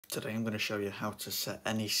Today I'm going to show you how to set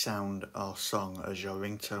any sound or song as your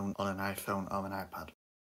ringtone on an iPhone or an iPad.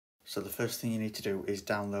 So the first thing you need to do is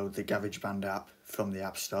download the GarageBand app from the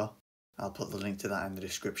App Store. I'll put the link to that in the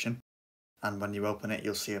description. And when you open it,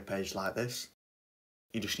 you'll see a page like this.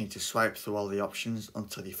 You just need to swipe through all the options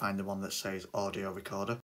until you find the one that says Audio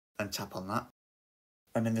Recorder and tap on that.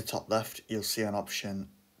 And in the top left, you'll see an option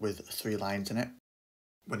with 3 lines in it.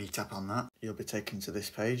 When you tap on that, you'll be taken to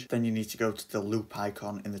this page. Then you need to go to the loop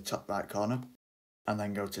icon in the top right corner and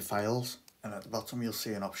then go to Files. And at the bottom, you'll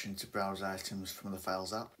see an option to browse items from the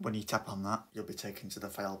Files app. When you tap on that, you'll be taken to the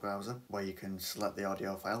file browser where you can select the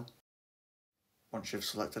audio file. Once you've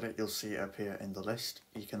selected it, you'll see it appear in the list.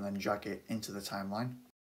 You can then drag it into the timeline.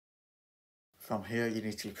 From here, you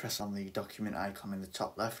need to press on the document icon in the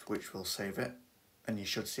top left, which will save it. And you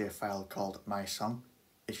should see a file called My Song.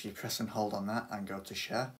 If you press and hold on that and go to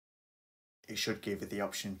Share, it should give you the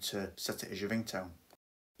option to set it as your ringtone.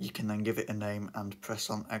 You can then give it a name and press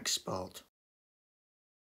on Export.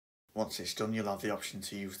 Once it's done, you'll have the option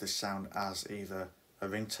to use this sound as either a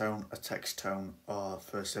ringtone, a text tone, or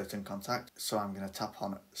for a certain contact. So I'm going to tap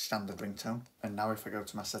on Standard Ringtone. And now if I go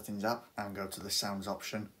to my Settings app and go to the Sounds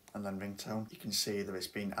option and then Ringtone, you can see that it's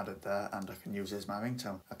been added there and I can use it as my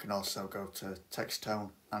ringtone. I can also go to Text Tone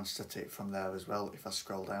and set it from there as well if I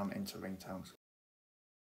scroll down into ringtones.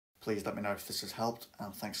 Please let me know if this has helped,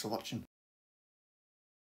 and thanks for watching.